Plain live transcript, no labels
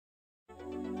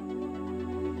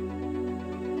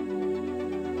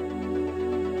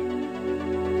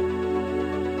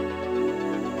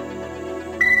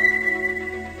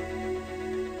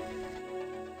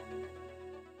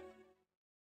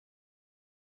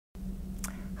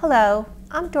Hello,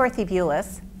 I'm Dorothy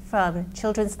Bulis from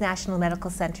Children's National Medical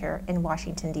Center in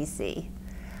Washington, D.C.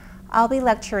 I'll be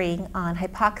lecturing on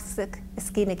hypoxic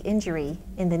ischemic injury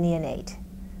in the neonate.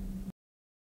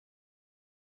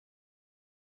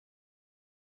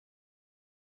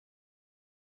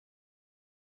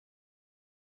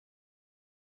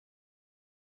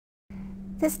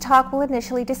 This talk will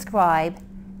initially describe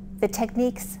the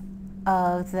techniques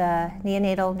of the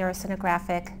neonatal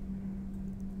neurosonographic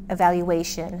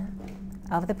evaluation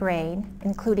of the brain,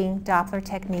 including Doppler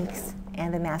techniques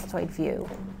and the mastoid view.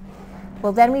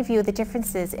 We'll then review the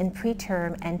differences in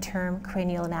preterm and term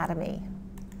cranial anatomy.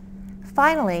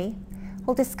 Finally,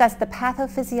 we'll discuss the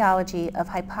pathophysiology of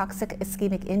hypoxic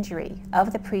ischemic injury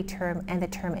of the preterm and the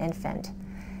term infant.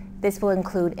 This will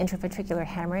include intraventricular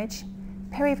hemorrhage,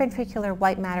 periventricular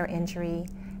white matter injury,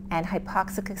 and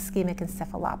hypoxic ischemic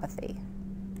encephalopathy.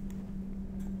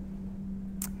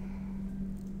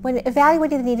 When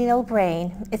evaluating the neonatal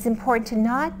brain, it's important to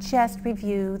not just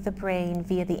review the brain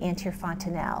via the anterior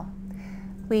fontanelle.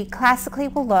 We classically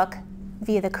will look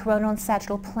via the coronal and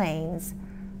sagittal planes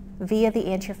via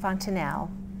the anterior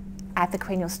fontanelle at the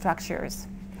cranial structures.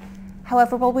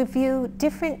 However, we'll review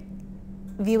different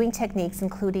viewing techniques,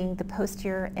 including the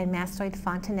posterior and mastoid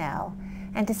fontanelle,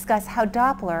 and discuss how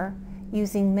Doppler,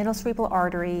 using middle cerebral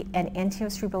artery and anterior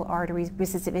cerebral artery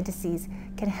resistive indices,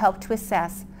 can help to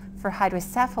assess for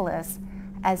hydrocephalus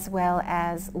as well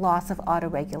as loss of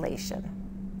autoregulation.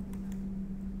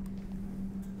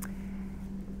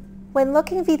 When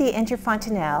looking via the anterior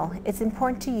fontanelle, it's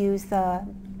important to use the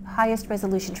highest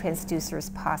resolution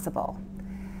transducers possible.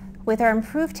 With our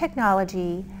improved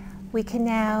technology, we can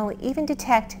now even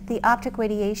detect the optic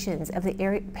radiations of the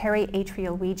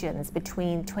periatrial regions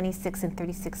between 26 and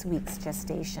 36 weeks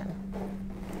gestation.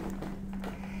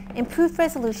 Improved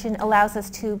resolution allows us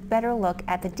to better look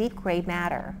at the deep gray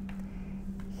matter.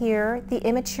 Here, the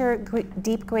immature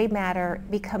deep gray matter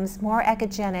becomes more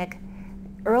echogenic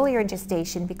earlier in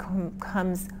gestation,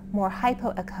 becomes more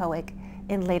hypoechoic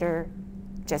in later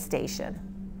gestation.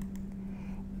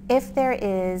 If there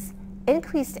is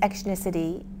increased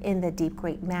echogenicity in the deep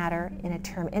gray matter in a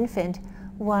term infant,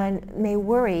 one may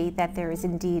worry that there is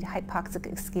indeed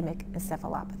hypoxic ischemic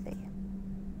encephalopathy.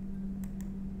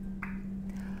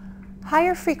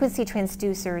 Higher frequency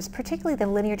transducers, particularly the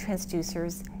linear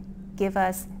transducers, give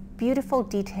us beautiful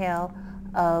detail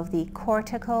of the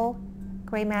cortical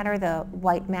gray matter, the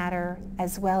white matter,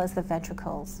 as well as the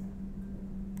ventricles.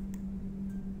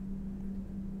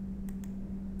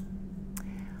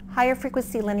 Higher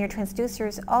frequency linear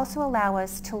transducers also allow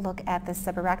us to look at the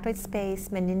subarachnoid space,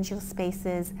 meningeal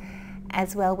spaces,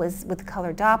 as well as with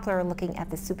color Doppler looking at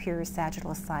the superior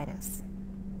sagittal sinus.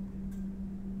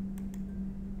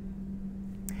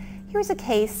 Here's a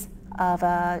case of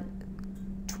a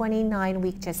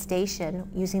 29-week gestation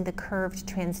using the curved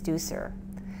transducer.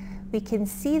 We can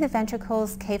see the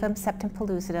ventricles, cavum, septum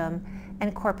pellucidum,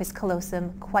 and corpus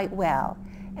callosum quite well,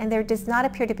 and there does not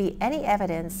appear to be any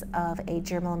evidence of a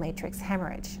germinal matrix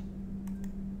hemorrhage.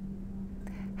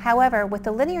 However, with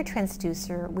the linear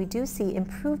transducer, we do see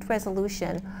improved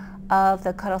resolution of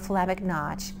the caudal-thalamic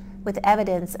notch with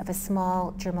evidence of a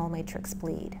small germinal matrix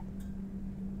bleed.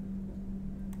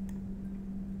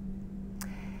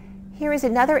 Here is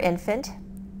another infant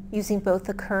using both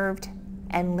the curved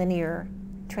and linear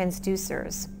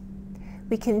transducers.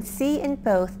 We can see in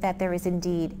both that there is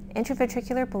indeed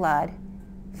intraventricular blood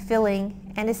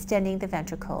filling and distending the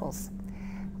ventricles.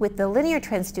 With the linear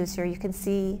transducer, you can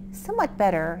see somewhat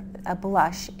better a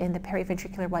blush in the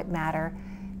periventricular white matter,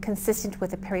 consistent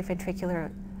with the periventricular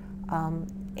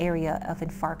area of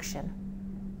infarction.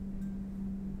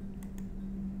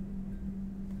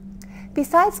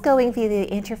 Besides going via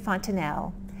the anterior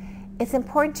fontanelle, it's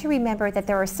important to remember that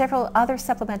there are several other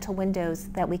supplemental windows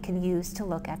that we can use to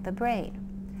look at the brain.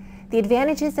 The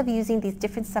advantages of using these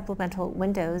different supplemental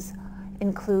windows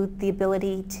include the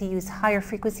ability to use higher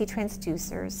frequency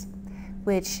transducers,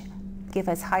 which give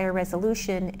us higher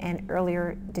resolution and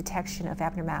earlier detection of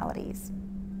abnormalities.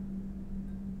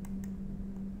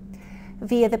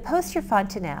 Via the posterior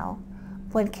fontanelle,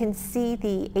 one can see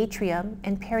the atrium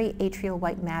and periatrial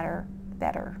white matter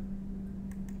better.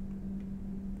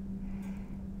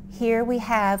 Here we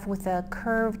have, with a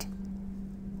curved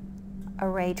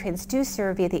array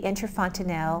transducer via the anterior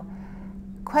fontanelle,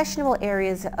 questionable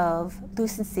areas of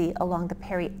lucency along the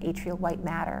periatrial white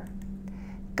matter.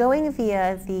 Going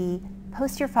via the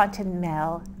posterior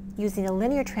fontanelle using a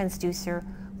linear transducer,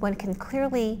 one can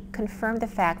clearly confirm the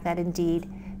fact that indeed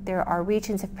there are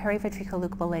regions of periventricular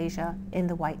leukomalacia in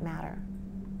the white matter.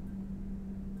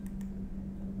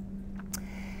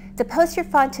 The posterior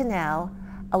fontanelle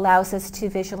allows us to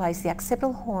visualize the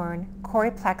occipital horn,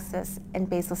 chorial plexus, and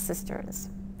basal cisterns.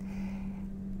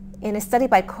 In a study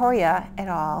by Correa et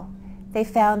al., they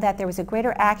found that there was a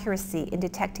greater accuracy in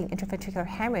detecting intraventricular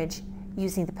hemorrhage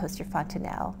using the posterior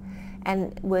fontanelle,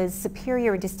 and was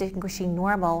superior in distinguishing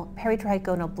normal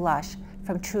peritrigonal blush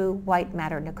from true white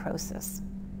matter necrosis.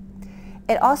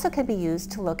 It also can be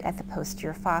used to look at the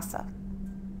posterior fossa.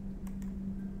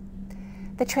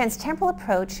 The transtemporal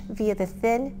approach via the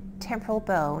thin temporal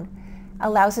bone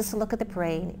allows us to look at the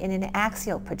brain in an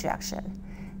axial projection.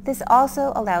 This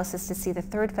also allows us to see the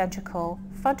third ventricle,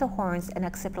 frontal horns, and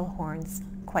occipital horns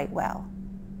quite well.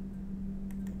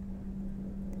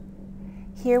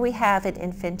 Here we have an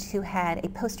infant who had a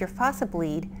posterior fossa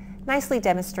bleed, nicely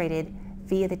demonstrated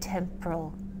via the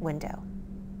temporal window.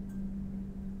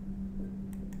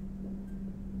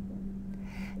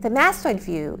 The mastoid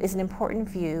view is an important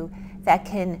view that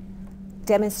can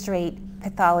demonstrate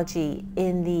pathology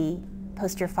in the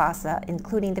posterior fossa,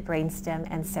 including the brainstem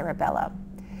and cerebellum.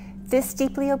 This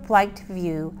deeply oblique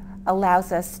view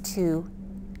allows us to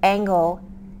angle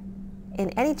in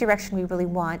any direction we really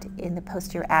want in the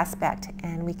posterior aspect,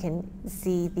 and we can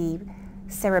see the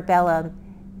cerebellum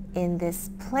in this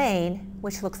plane,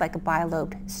 which looks like a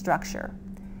bilobed structure.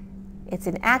 It's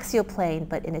an axial plane,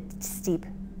 but in a steep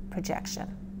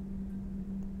projection.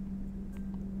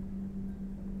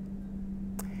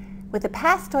 With the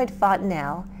pastoid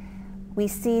fontanelle, we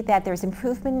see that there's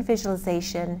improvement in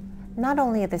visualization not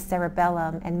only of the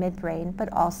cerebellum and midbrain,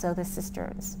 but also the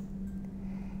cisterns.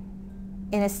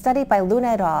 In a study by Luna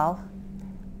et al.,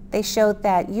 they showed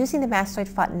that using the mastoid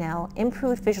fontanelle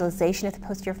improved visualization of the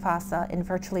posterior fossa in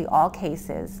virtually all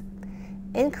cases,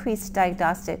 increased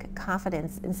diagnostic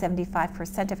confidence in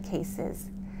 75% of cases,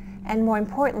 and more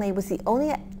importantly, was the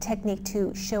only technique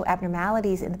to show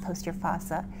abnormalities in the posterior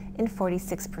fossa in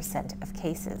 46% of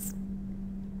cases.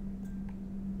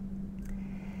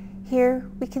 Here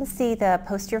we can see the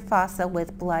posterior fossa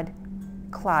with blood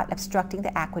clot obstructing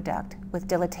the aqueduct with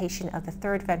dilatation of the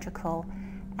third ventricle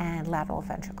and lateral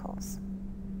ventricles.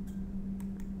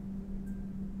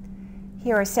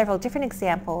 Here are several different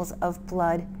examples of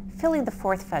blood filling the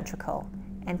fourth ventricle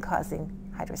and causing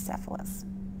hydrocephalus.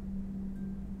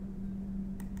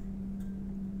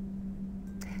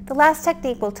 The last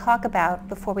technique we'll talk about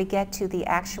before we get to the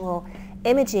actual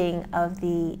imaging of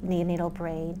the neonatal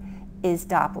brain is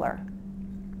Doppler.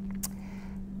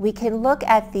 We can look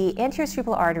at the anterior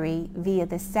cerebral artery via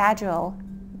the sagittal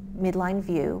midline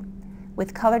view.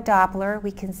 With color Doppler,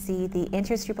 we can see the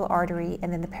anterior cerebral artery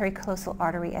and then the pericallosal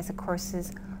artery as it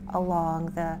courses along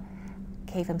the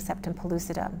cavum septum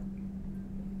pellucidum.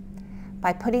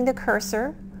 By putting the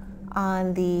cursor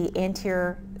on the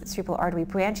anterior cerebral artery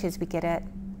branches, we get a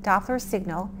Doppler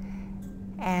signal,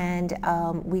 and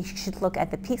we should look at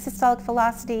the peak systolic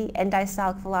velocity, end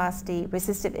diastolic velocity,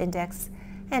 resistive index,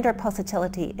 and our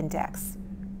pulsatility index.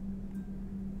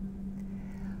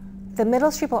 The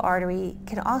middle cerebral artery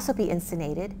can also be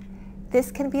insunated.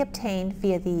 This can be obtained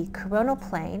via the coronal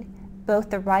plane.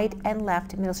 Both the right and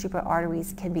left middle cerebral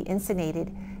arteries can be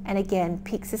insunated, and again,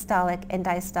 peak systolic, end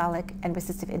diastolic, and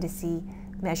resistive indice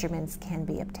measurements can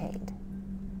be obtained.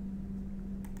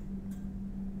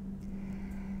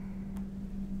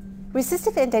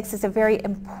 Resistive index is a very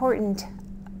important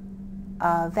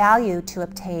value to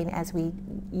obtain as we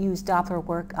use Doppler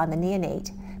work on the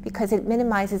neonate because it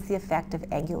minimizes the effect of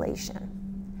angulation.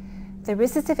 The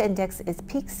resistive index is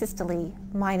peak systole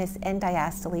minus end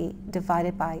diastole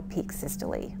divided by peak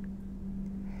systole.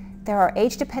 There are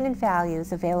age-dependent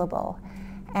values available,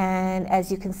 and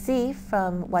as you can see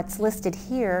from what's listed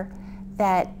here,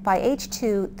 that by age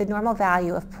 2, the normal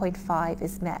value of 0.5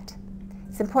 is met.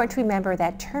 It's important to remember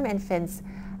that term infants,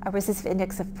 a resistive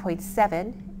index of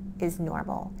 0.7 is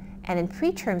normal, and in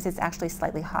preterms it's actually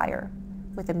slightly higher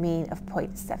with a mean of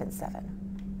 0.77.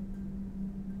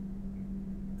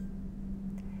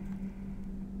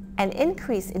 An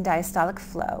increase in diastolic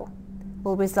flow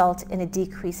will result in a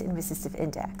decrease in resistive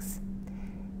index.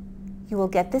 You will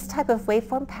get this type of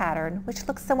waveform pattern, which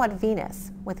looks somewhat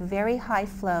venous, with very high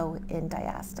flow in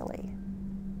diastole.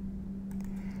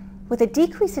 With a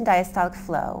decrease in diastolic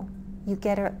flow, you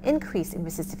get an increase in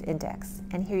resistive index,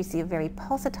 and here you see a very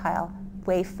pulsatile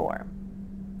waveform.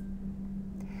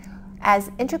 As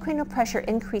intracranial pressure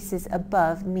increases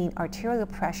above mean arterial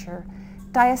pressure,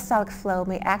 diastolic flow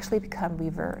may actually become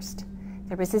reversed.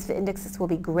 The resistive indexes will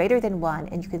be greater than 1,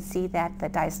 and you can see that the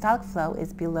diastolic flow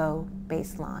is below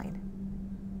baseline.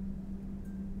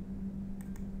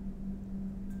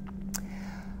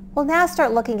 We'll now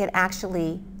start looking at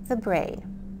actually the brain.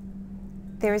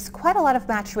 there's quite a lot of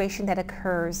maturation that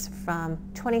occurs from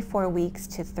 24 weeks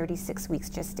to 36 weeks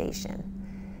gestation.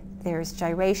 There's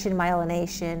gyration,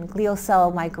 myelination, glial cell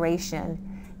migration,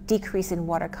 decrease in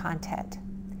water content.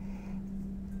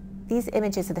 These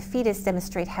images of the fetus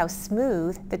demonstrate how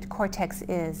smooth the cortex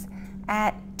is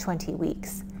at 20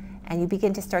 weeks, and you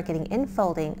begin to start getting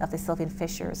infolding of the sylvian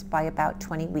fissures by about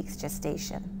 20 weeks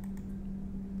gestation.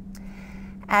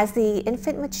 As the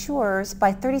infant matures,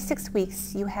 by 36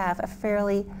 weeks, you have a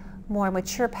fairly more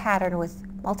mature pattern with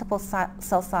multiple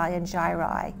sulci and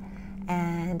gyri,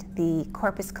 and the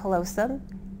corpus callosum,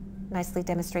 nicely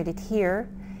demonstrated here,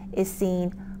 is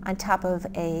seen on top of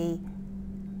a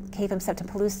cavum septum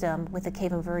pellucidum with the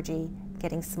cavum vergi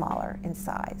getting smaller in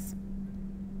size.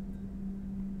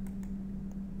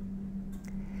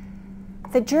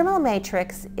 The germinal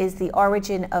matrix is the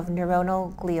origin of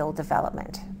neuronal glial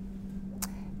development.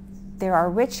 There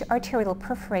are rich arterial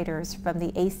perforators from the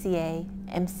ACA,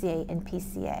 MCA, and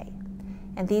PCA,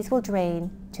 and these will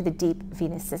drain to the deep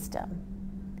venous system.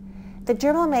 The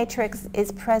germinal matrix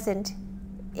is present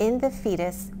in the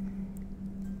fetus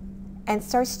and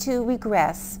starts to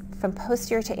regress from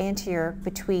posterior to anterior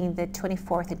between the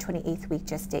 24th and 28th week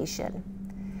gestation.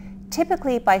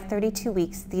 Typically, by 32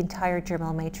 weeks, the entire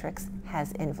germinal matrix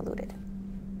has involuted.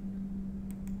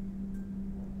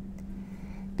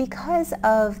 Because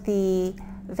of the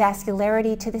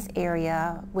vascularity to this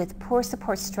area with poor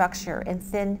support structure and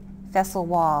thin vessel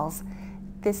walls,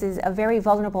 this is a very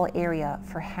vulnerable area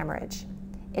for hemorrhage.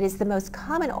 It is the most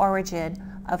common origin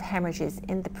of hemorrhages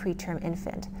in the preterm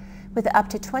infant, with up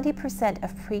to 20%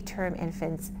 of preterm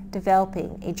infants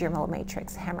developing a germinal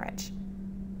matrix hemorrhage.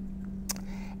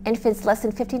 Infants less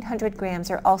than 1,500 grams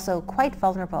are also quite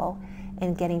vulnerable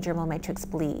in getting germinal matrix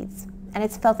bleeds, and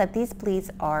it's felt that these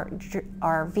bleeds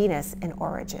are venous in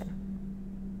origin.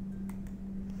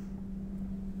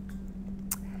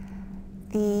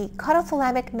 The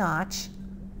caudothalamic notch,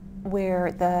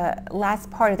 where the last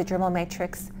part of the germinal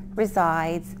matrix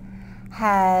resides,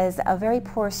 has a very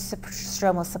poor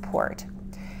stromal support,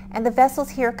 and the vessels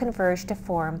here converge to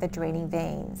form the draining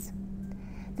veins.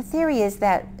 The theory is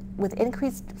that with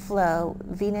increased flow,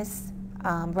 venous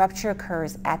rupture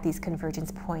occurs at these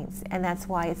convergence points, and that's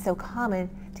why it's so common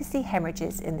to see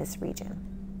hemorrhages in this region.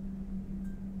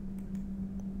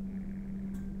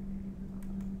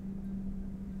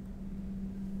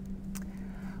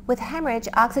 With hemorrhage,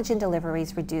 oxygen delivery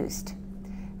is reduced,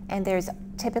 and there's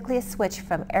typically a switch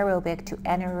from aerobic to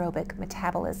anaerobic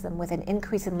metabolism with an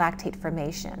increase in lactate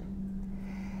formation.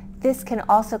 This can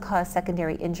also cause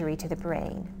secondary injury to the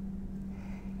brain.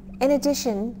 In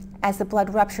addition, as the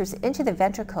blood ruptures into the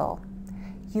ventricle,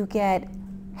 you get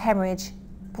hemorrhage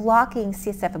blocking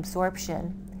CSF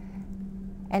absorption,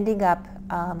 ending up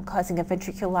causing a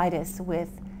ventriculitis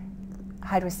with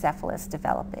hydrocephalus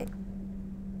developing.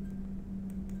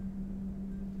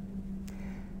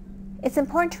 It's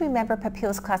important to remember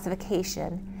Papill's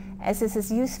classification, as this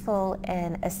is useful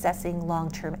in assessing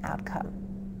long-term outcome.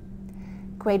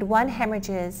 Grade 1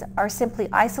 hemorrhages are simply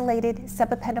isolated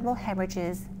subependymal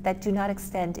hemorrhages that do not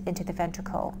extend into the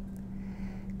ventricle.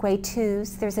 Grade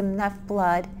 2s, there's enough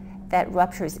blood that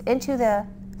ruptures into the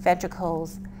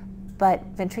ventricles,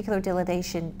 but ventricular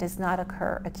dilatation does not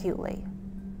occur acutely.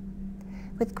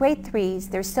 With grade 3s,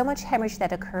 there's so much hemorrhage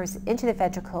that occurs into the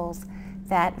ventricles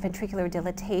that ventricular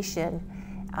dilatation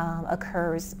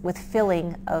occurs with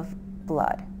filling of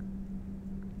blood.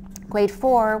 Grade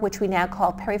 4, which we now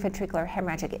call periventricular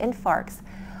hemorrhagic infarcts,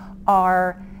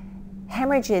 are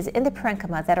hemorrhages in the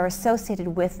parenchyma that are associated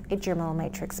with a germinal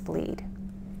matrix bleed.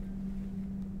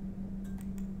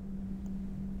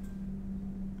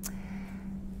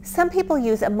 Some people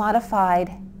use a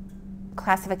modified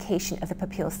classification of the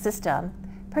Papille system,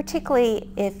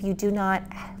 particularly if you do not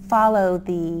follow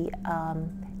the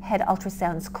head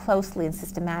ultrasounds closely and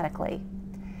systematically.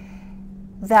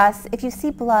 Thus, if you see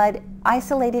blood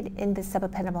isolated in the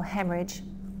subependymal hemorrhage,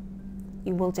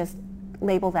 you will just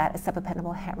label that as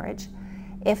subependymal hemorrhage.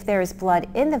 If there is blood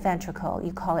in the ventricle,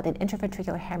 you call it an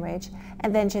interventricular hemorrhage,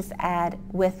 and then just add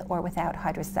with or without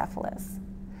hydrocephalus.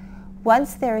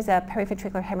 Once there is a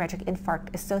periventricular hemorrhagic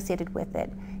infarct associated with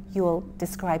it, you will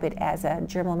describe it as a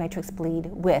germinal matrix bleed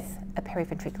with a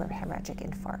periventricular hemorrhagic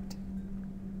infarct.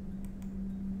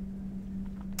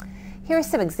 Here are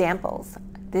some examples.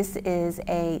 This is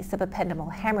a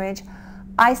subependymal hemorrhage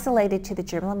isolated to the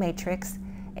germinal matrix.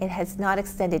 It has not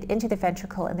extended into the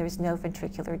ventricle, and there's no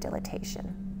ventricular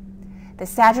dilatation. The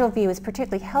sagittal view is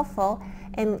particularly helpful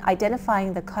in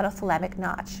identifying the caudothalamic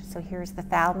notch. So here's the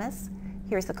thalamus,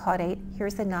 here's the caudate,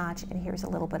 here's the notch, and here's a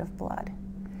little bit of blood.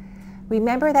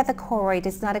 Remember that the choroid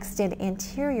does not extend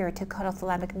anterior to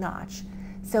caudothalamic notch,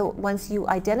 So once you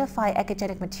identify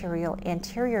echogenic material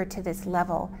anterior to this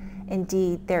level,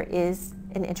 indeed there is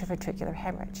an intraventricular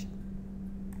hemorrhage.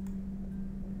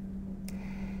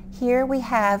 Here we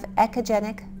have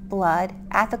echogenic blood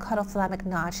at the caudal-thalamic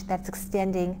notch that's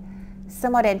extending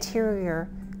somewhat anterior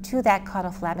to that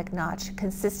caudal-thalamic notch,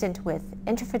 consistent with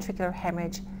intraventricular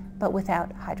hemorrhage but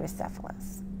without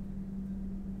hydrocephalus.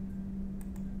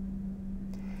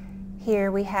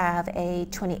 Here we have a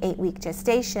 28-week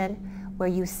gestation where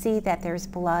you see that there's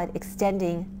blood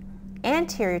extending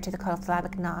anterior to the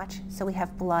caudal-thalamic notch, so we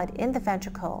have blood in the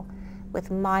ventricle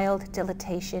with mild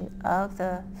dilatation of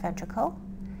the ventricle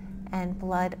and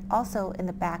blood also in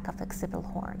the back of the occipital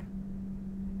horn.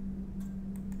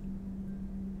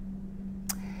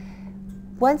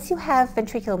 Once you have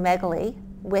ventriculomegaly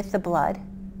with the blood,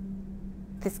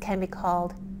 this can be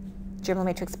called germinal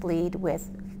matrix bleed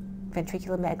with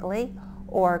ventriculomegaly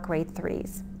or grade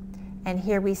 3s. And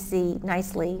here we see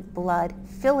nicely blood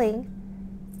filling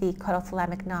the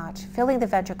caudal-thalamic notch, filling the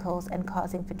ventricles and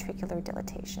causing ventricular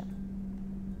dilatation.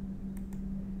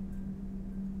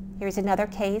 Here's another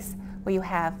case where you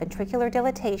have ventricular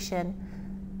dilatation,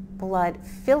 blood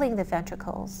filling the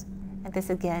ventricles, and this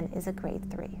again is a grade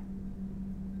 3.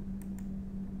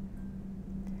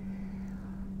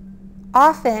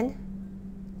 Often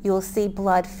you'll see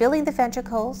blood filling the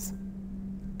ventricles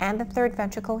and the third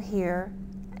ventricle here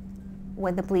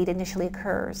when the bleed initially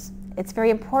occurs. It's very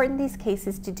important in these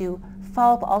cases to do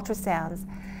follow-up ultrasounds,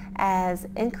 as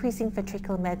increasing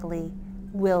ventriculomegaly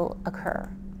will occur.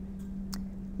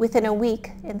 Within a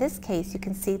week, in this case, you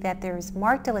can see that there is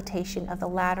marked dilatation of the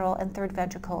lateral and third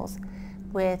ventricles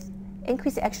with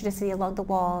increased extradensity along the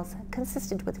walls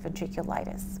consistent with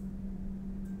ventriculitis.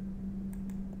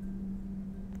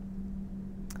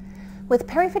 With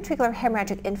periventricular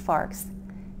hemorrhagic infarcts,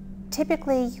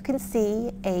 typically you can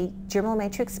see a germinal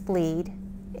matrix bleed.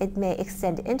 It may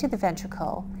extend into the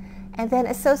ventricle, and then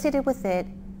associated with it,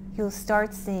 you'll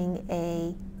start seeing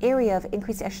an area of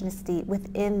increased extradensity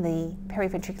within the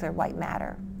periventricular white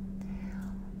matter.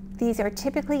 These are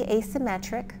typically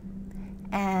asymmetric,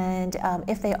 and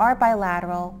if they are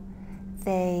bilateral,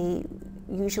 they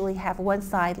usually have one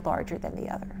side larger than the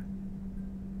other.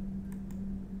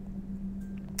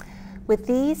 With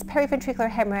these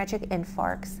periventricular hemorrhagic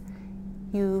infarcts,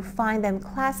 you find them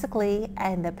classically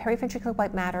in the periventricular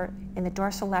white matter in the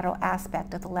dorsolateral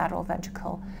aspect of the lateral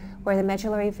ventricle, where the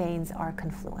medullary veins are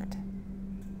confluent.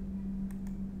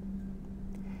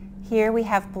 Here we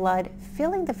have blood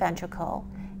filling the ventricle.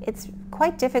 It's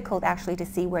quite difficult actually to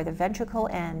see where the ventricle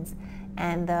ends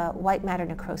and the white matter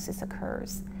necrosis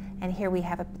occurs. And here we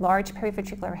have a large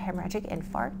periventricular hemorrhagic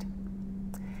infarct.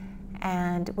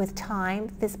 And with time,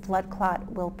 this blood clot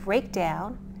will break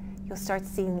down. You'll start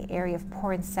seeing the area of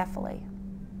porencephaly.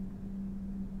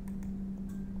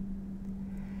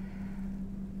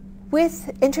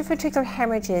 With intraventricular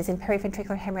hemorrhages and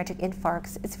periventricular hemorrhagic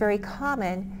infarcts, it's very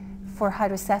common for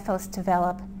hydrocephalus to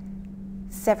develop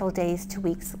several days to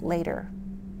weeks later.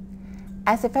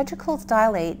 As the ventricles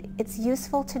dilate, it's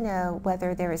useful to know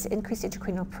whether there is increased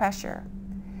intracranial pressure.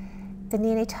 The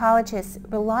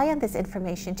neonatologists rely on this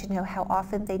information to know how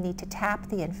often they need to tap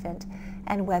the infant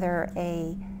and whether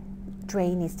a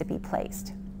drain needs to be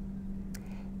placed.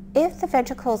 If the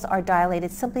ventricles are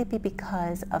dilated simply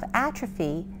because of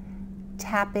atrophy,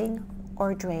 tapping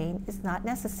or drain is not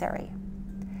necessary.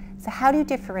 So how do you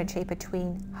differentiate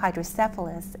between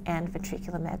hydrocephalus and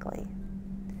ventriculomegaly?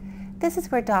 This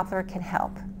is where Doppler can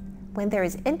help. When there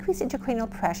is increased intracranial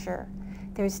pressure,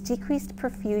 there is decreased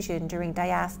perfusion during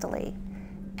diastole,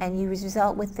 and you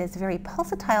result with this very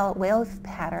pulsatile wave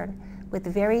pattern with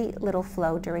very little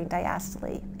flow during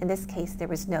diastole. In this case, there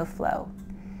was no flow.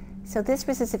 So this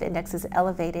resistive index is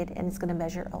elevated and it's going to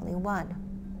measure only 1.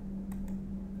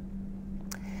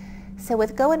 So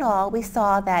with GO-AND-ALL, we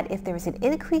saw that if there is an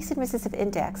increase in resistive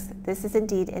index, this is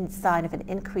indeed a sign of an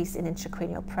increase in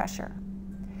intracranial pressure.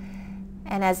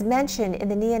 And as mentioned, in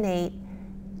the neonate,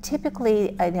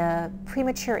 typically in a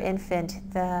premature infant,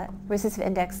 the resistive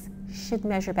index should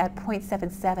measure about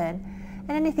 0.77, and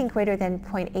anything greater than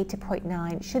 0.8 to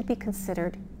 0.9 should be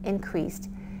considered increased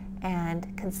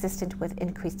and consistent with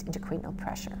increased intracranial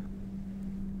pressure.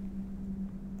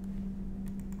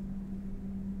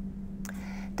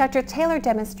 Dr. Taylor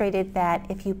demonstrated that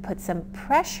if you put some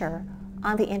pressure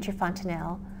on the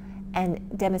interfontanelle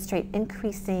and demonstrate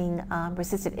increasing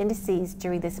resistive indices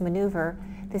during this maneuver,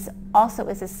 this also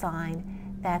is a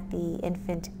sign that the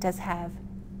infant does have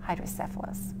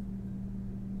hydrocephalus.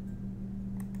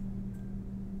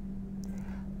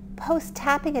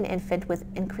 Post-tapping an infant with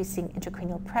increasing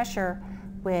intracranial pressure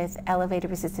with elevated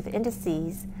resistive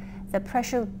indices, the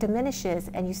pressure diminishes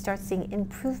and you start seeing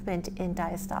improvement in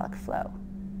diastolic flow.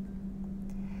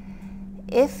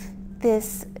 If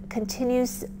this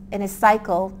continues in a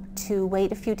cycle to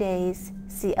wait a few days,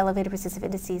 see elevated resistive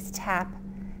indices, tap,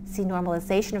 see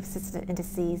normalization of resistive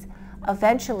indices,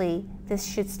 eventually this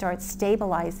should start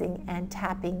stabilizing and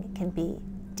tapping can be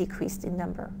decreased in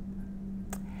number.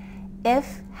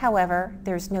 If, however,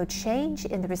 there's no change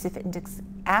in the resistive index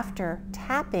after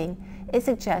tapping, it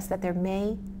suggests that there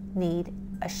may need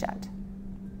a shunt.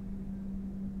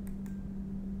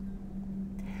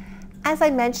 As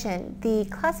I mentioned, the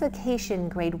classification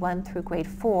grade 1 through grade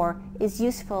 4 is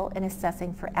useful in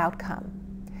assessing for outcome.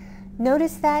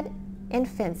 Notice that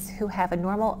infants who have a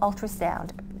normal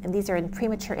ultrasound, and these are in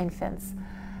premature infants,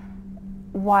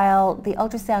 while the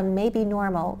ultrasound may be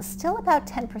normal, still about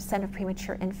 10% of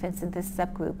premature infants in this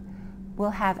subgroup will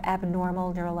have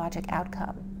abnormal neurologic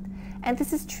outcome. And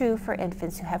this is true for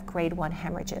infants who have grade 1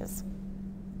 hemorrhages.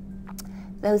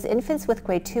 Those infants with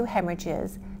grade 2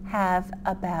 hemorrhages have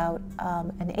about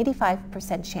an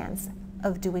 85% chance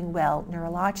of doing well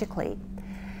neurologically.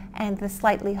 And the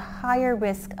slightly higher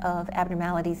risk of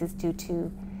abnormalities is due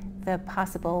to the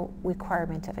possible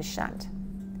requirement of a shunt.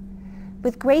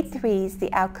 With grade 3s,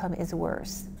 the outcome is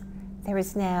worse. There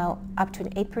is now up to an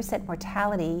 8%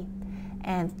 mortality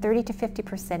and 30 to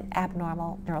 50%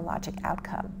 abnormal neurologic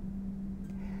outcome.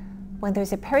 When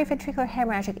there's a periventricular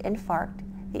hemorrhagic infarct,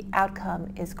 the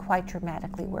outcome is quite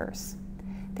dramatically worse.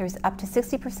 There's up to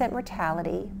 60%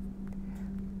 mortality.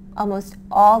 Almost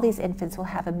all these infants will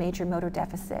have a major motor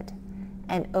deficit,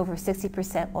 and over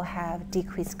 60% will have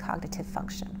decreased cognitive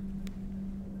function.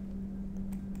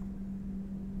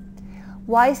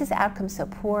 Why is this outcome so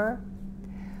poor?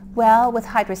 Well, with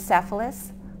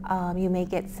hydrocephalus, you may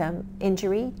get some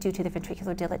injury due to the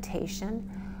ventricular dilatation,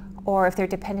 or if they're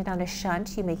dependent on a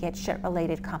shunt, you may get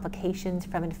shunt-related complications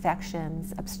from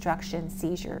infections, obstruction,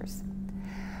 seizures.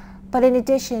 But in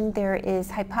addition, there is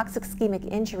hypoxic ischemic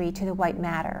injury to the white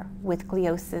matter with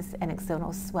gliosis and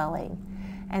axonal swelling.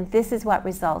 And this is what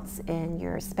results in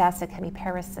your spastic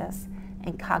hemiparesis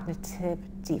and cognitive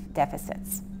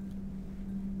deficits.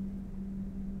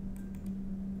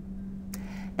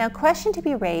 Now, a question to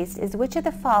be raised is which of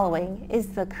the following is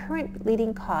the current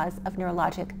leading cause of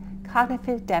neurologic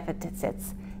cognitive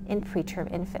deficits in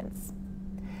preterm infants?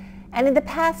 And in the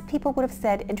past, people would have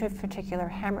said intraventricular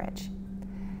hemorrhage.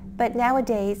 But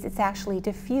nowadays, it's actually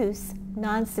diffuse,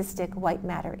 non-cystic white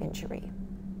matter injury.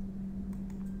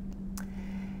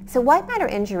 So white matter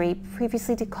injury,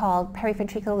 previously called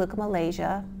periventricular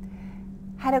leukomalacia,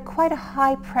 had quite a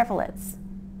high prevalence,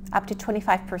 up to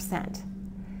 25%.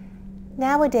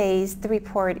 Nowadays, the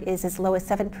report is as low as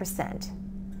 7%.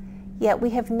 Yet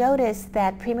we have noticed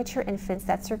that premature infants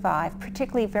that survive,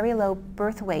 particularly very low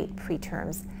birth weight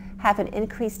preterms, have an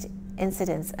increased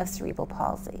incidence of cerebral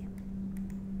palsy.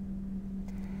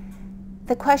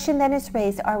 The question then is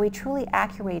raised, are we truly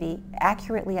accurately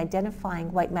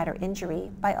identifying white matter injury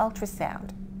by ultrasound?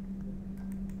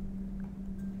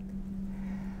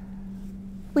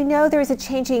 We know there is a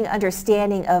changing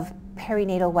understanding of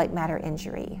perinatal white matter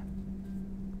injury.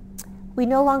 We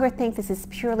no longer think this is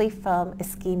purely from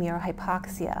ischemia or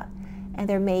hypoxia, and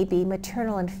there may be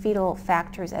maternal and fetal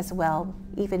factors as well,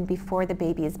 even before the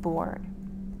baby is born.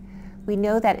 We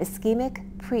know that ischemic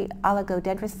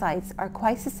pre-oligodendrocytes are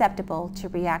quite susceptible to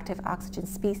reactive oxygen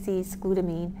species,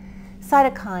 glutamine,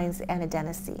 cytokines, and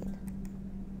adenosine.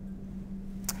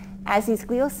 As these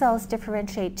glial cells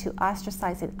differentiate to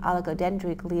astrocytes and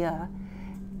oligodendroglia,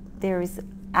 there is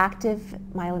active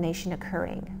myelination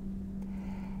occurring.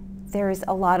 There is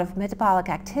a lot of metabolic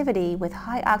activity with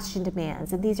high oxygen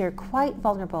demands, and these are quite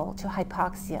vulnerable to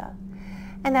hypoxia.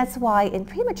 And that's why in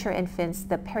premature infants,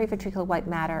 the periventricular white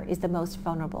matter is the most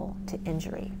vulnerable to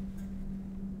injury.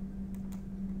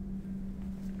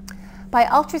 By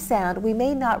ultrasound, we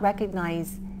may not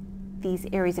recognize these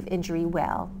areas of injury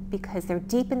well because they're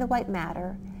deep in the white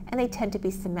matter and they tend to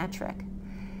be symmetric.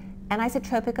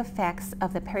 Anisotropic effects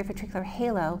of the periventricular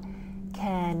halo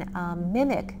can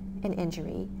mimic an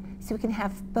injury, so we can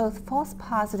have both false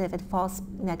positive and false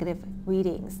negative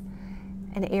readings.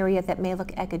 An area that may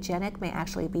look echogenic may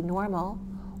actually be normal,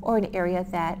 or an area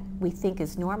that we think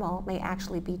is normal may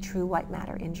actually be true white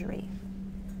matter injury.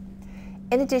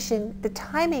 In addition, the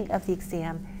timing of the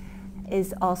exam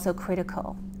is also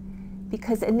critical,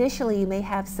 because initially you may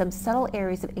have some subtle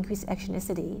areas of increased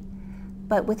echogenicity,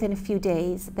 but within a few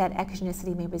days that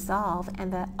echogenicity may resolve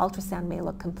and the ultrasound may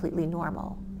look completely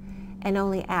normal. And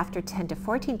only after 10 to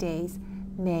 14 days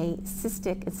may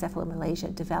cystic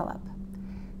encephalomalacia develop.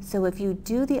 So if you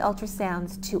do the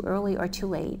ultrasounds too early or too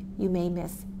late, you may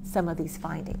miss some of these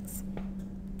findings.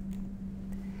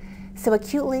 So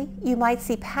acutely, you might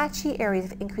see patchy areas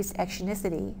of increased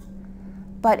ectonicity,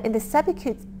 but in the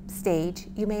subacute stage,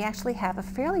 you may actually have a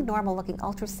fairly normal-looking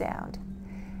ultrasound,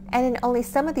 and in only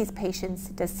some of these patients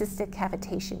does cystic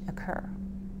cavitation occur.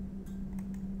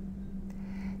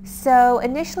 So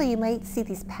initially, you might see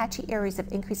these patchy areas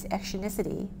of increased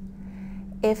ectonicity.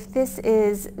 If this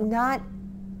is not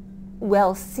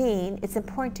well seen, it's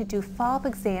important to do follow-up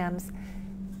exams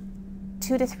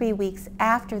 2 to 3 weeks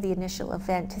after the initial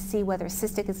event to see whether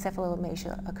cystic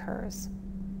encephalomalacia occurs.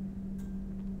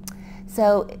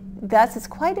 So thus, it's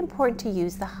quite important to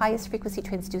use the highest frequency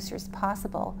transducers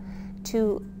possible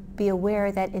to be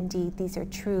aware that indeed these are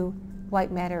true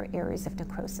white matter areas of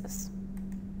necrosis.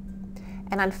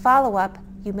 And on follow-up,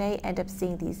 you may end up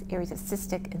seeing these areas of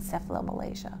cystic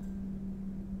encephalomalacia.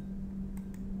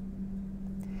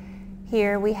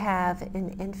 Here we have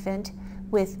an infant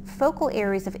with focal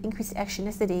areas of increased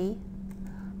ectonicity.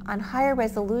 On higher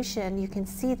resolution, you can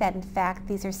see that in fact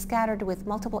these are scattered with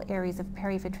multiple areas of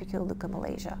periventricular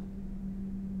leukomalacia.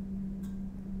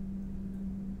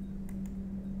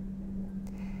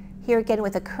 Here again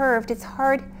with a curved, it's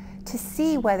hard to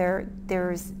see whether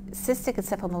there's cystic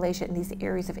encephalomalacia in these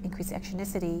areas of increased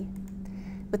ectonicity.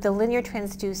 With the linear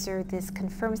transducer, this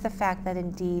confirms the fact that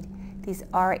indeed these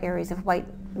are areas of white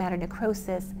matter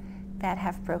necrosis that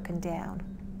have broken down.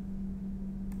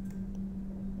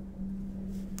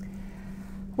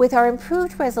 With our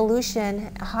improved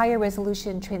resolution, higher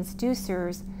resolution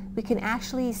transducers, we can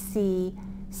actually see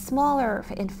smaller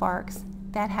infarcts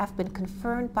that have been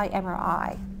confirmed by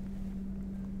MRI.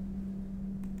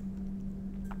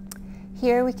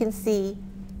 Here we can see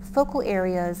focal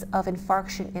areas of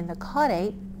infarction in the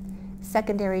caudate,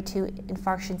 secondary to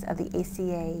infarctions of the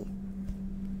ACA.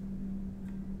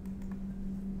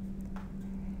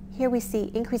 Here we see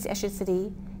increased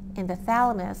ectonicity in the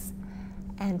thalamus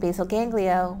and basal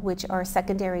ganglia, which are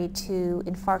secondary to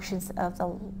infarctions of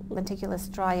the lenticular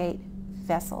striate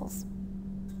vessels.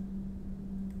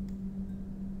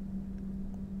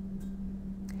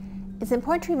 It's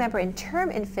important to remember in term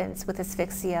infants with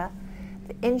asphyxia,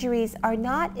 the injuries are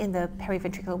not in the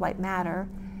periventricular white matter.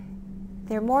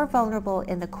 They're more vulnerable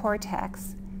in the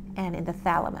cortex and in the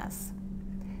thalamus.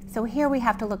 So here we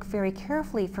have to look very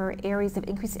carefully for areas of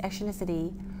increased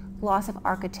ectonicity, loss of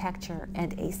architecture,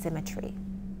 and asymmetry.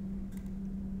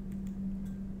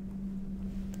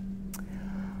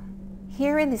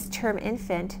 Here in this term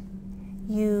infant,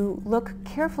 you look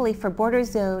carefully for border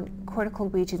zone cortical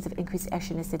regions of increased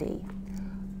ectonicity.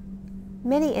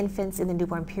 Many infants in the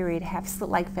newborn period have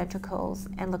slit-like ventricles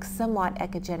and look somewhat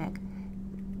echogenic,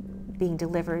 being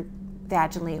delivered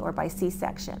vaginally or by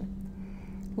C-section.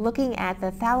 Looking at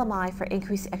the thalami for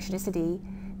increased ectonicity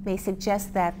may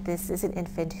suggest that this is an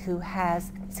infant who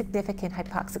has significant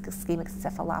hypoxic ischemic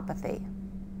encephalopathy.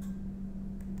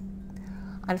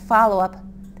 On follow-up,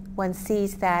 one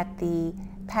sees that the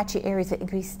patchy areas of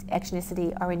increased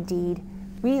ectonicity are indeed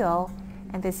real,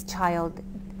 and this child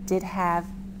did have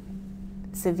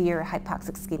severe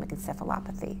hypoxic ischemic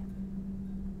encephalopathy.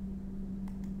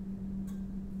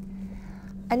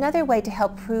 Another way to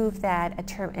help prove that a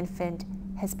term infant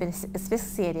has been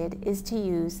asphyxiated is to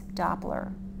use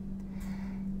Doppler.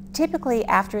 Typically,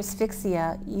 after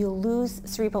asphyxia, you lose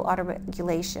cerebral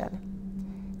autoregulation.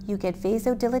 You get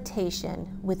vasodilatation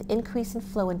with increase in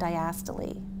flow and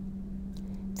diastole.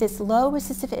 This low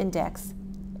recessive index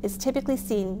is typically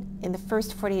seen in the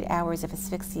first 48 hours of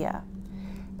asphyxia,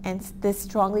 and this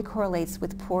strongly correlates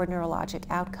with poor neurologic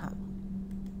outcome.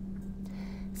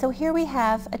 So here we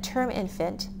have a term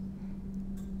infant,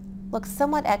 looks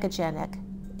somewhat echogenic.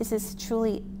 Is this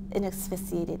truly an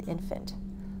asphyxiated infant?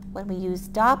 When we use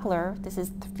Doppler, this is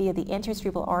via the anterior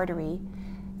cerebral artery,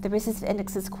 the recessive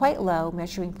index is quite low,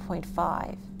 measuring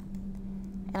 0.5.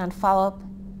 And on follow-up,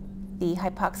 the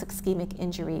hypoxic ischemic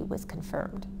injury was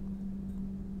confirmed.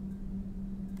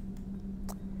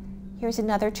 Here's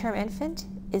another term infant.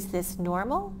 Is this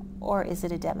normal or is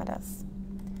it edematous?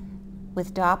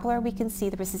 With Doppler, we can see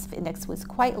the recessive index was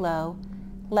quite low,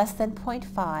 less than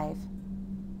 0.5.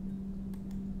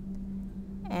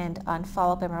 And on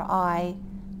follow-up MRI,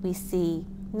 we see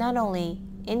not only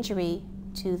injury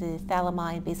to the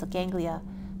thalami and basal ganglia,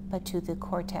 but to the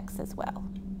cortex as well.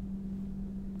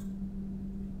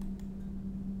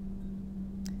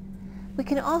 We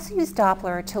can also use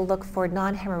Doppler to look for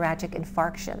non-hemorrhagic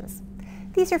infarctions.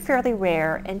 These are fairly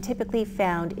rare and typically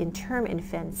found in term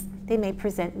infants. They may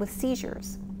present with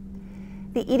seizures.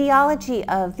 The etiology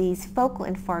of these focal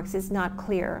infarcts is not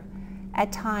clear.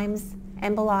 At times,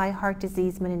 emboli, heart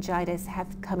disease, meningitis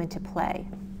have come into play.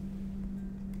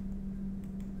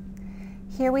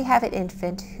 Here we have an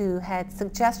infant who had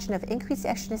suggestion of increased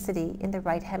ectogenicity in the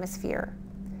right hemisphere.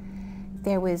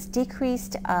 There was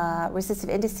decreased resistive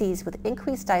indices with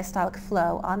increased diastolic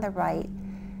flow on the right,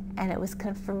 and it was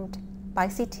confirmed by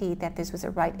CT that this was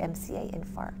a right MCA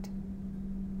infarct.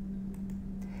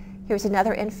 Here's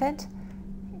another infant.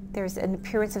 There's an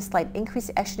appearance of slight increased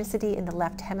ectogenicity in the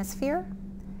left hemisphere.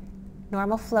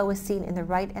 Normal flow was seen in the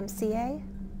right MCA,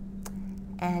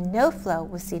 and no flow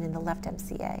was seen in the left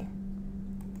MCA.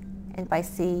 And by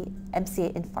C,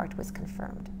 MCA infarct was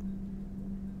confirmed.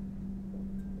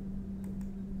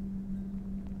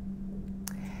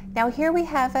 Now here we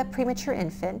have a premature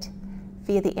infant.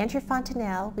 Via the anterior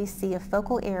fontanelle, we see a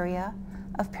focal area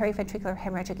of periventricular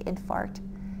hemorrhagic infarct.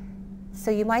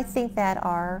 So you might think that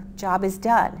our job is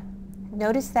done.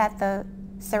 Notice that the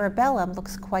cerebellum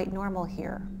looks quite normal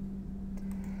here.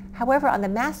 However, on the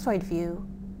mastoid view,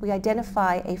 we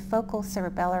identify a focal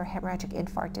cerebellar hemorrhagic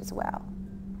infarct as well.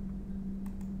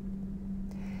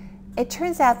 It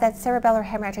turns out that cerebellar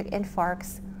hemorrhagic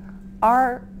infarcts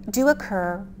do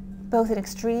occur both in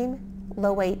extreme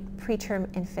low-weight preterm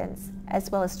infants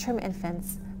as well as term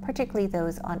infants, particularly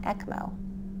those on ECMO.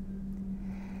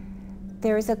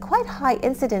 There is a quite high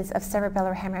incidence of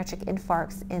cerebellar hemorrhagic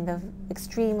infarcts in the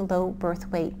extreme low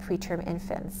birth weight preterm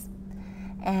infants,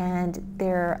 and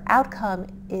their outcome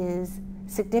is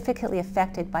significantly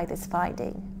affected by this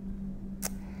finding.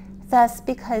 Thus,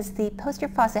 because the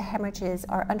posterior fossa hemorrhages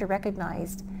are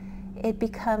under-recognized, it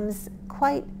becomes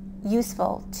quite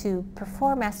useful to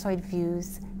perform mastoid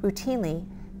views routinely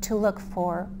to look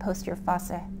for posterior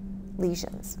fossa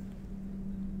lesions.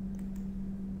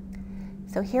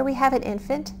 So here we have an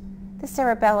infant. The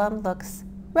cerebellum looks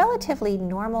relatively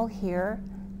normal here.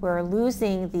 We're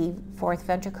losing the fourth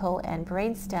ventricle and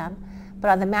brainstem, but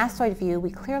on the mastoid view,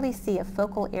 we clearly see a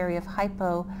focal area of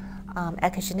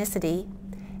hypoechogenicity,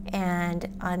 and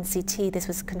on CT, this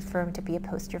was confirmed to be a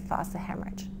posterior fossa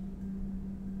hemorrhage.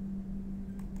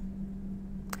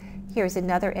 Here's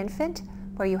another infant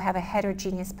where you have a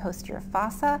heterogeneous posterior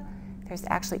fossa. There's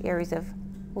actually areas of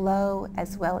low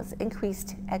as well as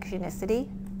increased echogenicity.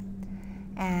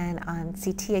 And on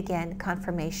CT again,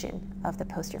 confirmation of the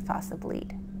posterior fossa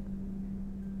bleed.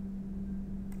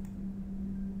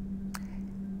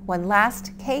 One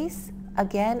last case,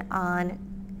 again on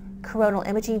coronal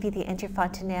imaging via the anterior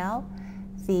fontanelle,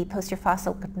 the posterior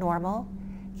fossa looked normal,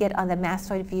 yet on the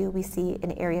mastoid view we see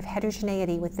an area of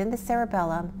heterogeneity within the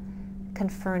cerebellum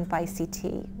confirmed by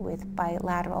CT with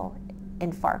bilateral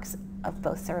infarcts of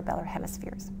both cerebellar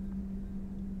hemispheres.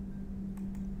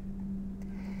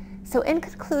 So in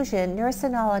conclusion,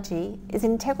 neurocynology is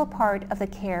an integral part of the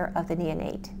care of the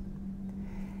neonate.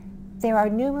 There are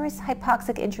numerous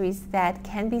hypoxic injuries that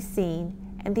can be seen,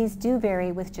 and these do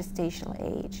vary with gestational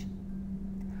age.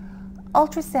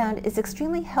 Ultrasound is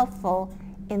extremely helpful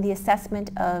in the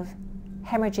assessment of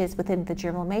hemorrhages within the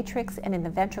germinal matrix and in the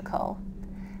ventricle.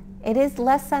 It is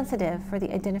less sensitive for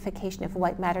the identification of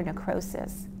white matter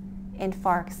necrosis,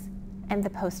 infarcts, and the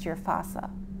posterior fossa.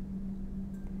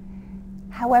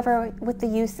 However, with the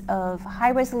use of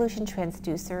high-resolution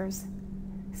transducers,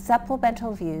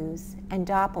 supplemental views, and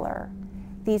Doppler,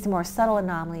 these more subtle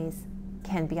anomalies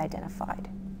can be identified.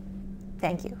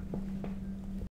 Thank you.